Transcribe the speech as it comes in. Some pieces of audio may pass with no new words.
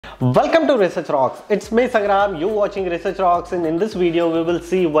Welcome to Research Rocks. It's me Sangram, you watching Research Rocks, and in this video we will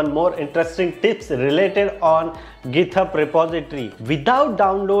see one more interesting tips related on GitHub repository. Without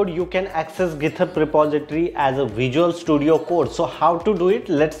download you can access GitHub repository as a Visual Studio Code. So how to do it?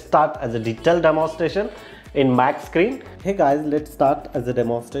 Let's start as a detailed demonstration in Mac screen. Hey guys, let's start as a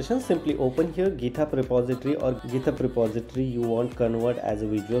demonstration. Simply open here GitHub repository or GitHub repository you want convert as a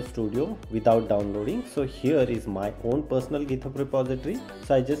Visual Studio without downloading. So here is my own personal GitHub repository.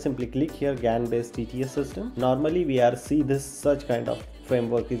 So I just simply click here GAN based TTS system. Normally we are see this such kind of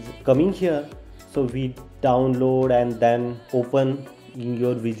framework is coming here. So we download and then open in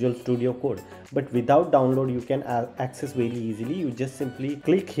your Visual Studio Code, but without download you can access very easily. You just simply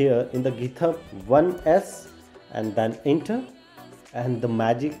click here in the GitHub 1s and then enter, and the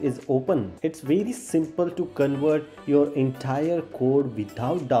magic is open. It's very simple to convert your entire code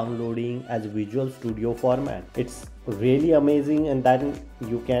without downloading as Visual Studio format. It's really amazing, and then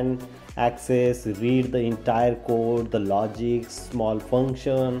you can access, read the entire code, the logic, small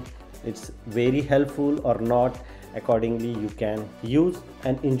function. It's very helpful or not, accordingly you can use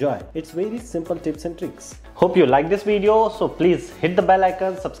and enjoy. It's very simple tips and tricks. Hope you like this video, so please hit the bell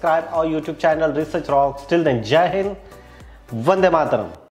icon, subscribe our YouTube channel Research Rocks. Till then, Jai Hind, Vande Mataram.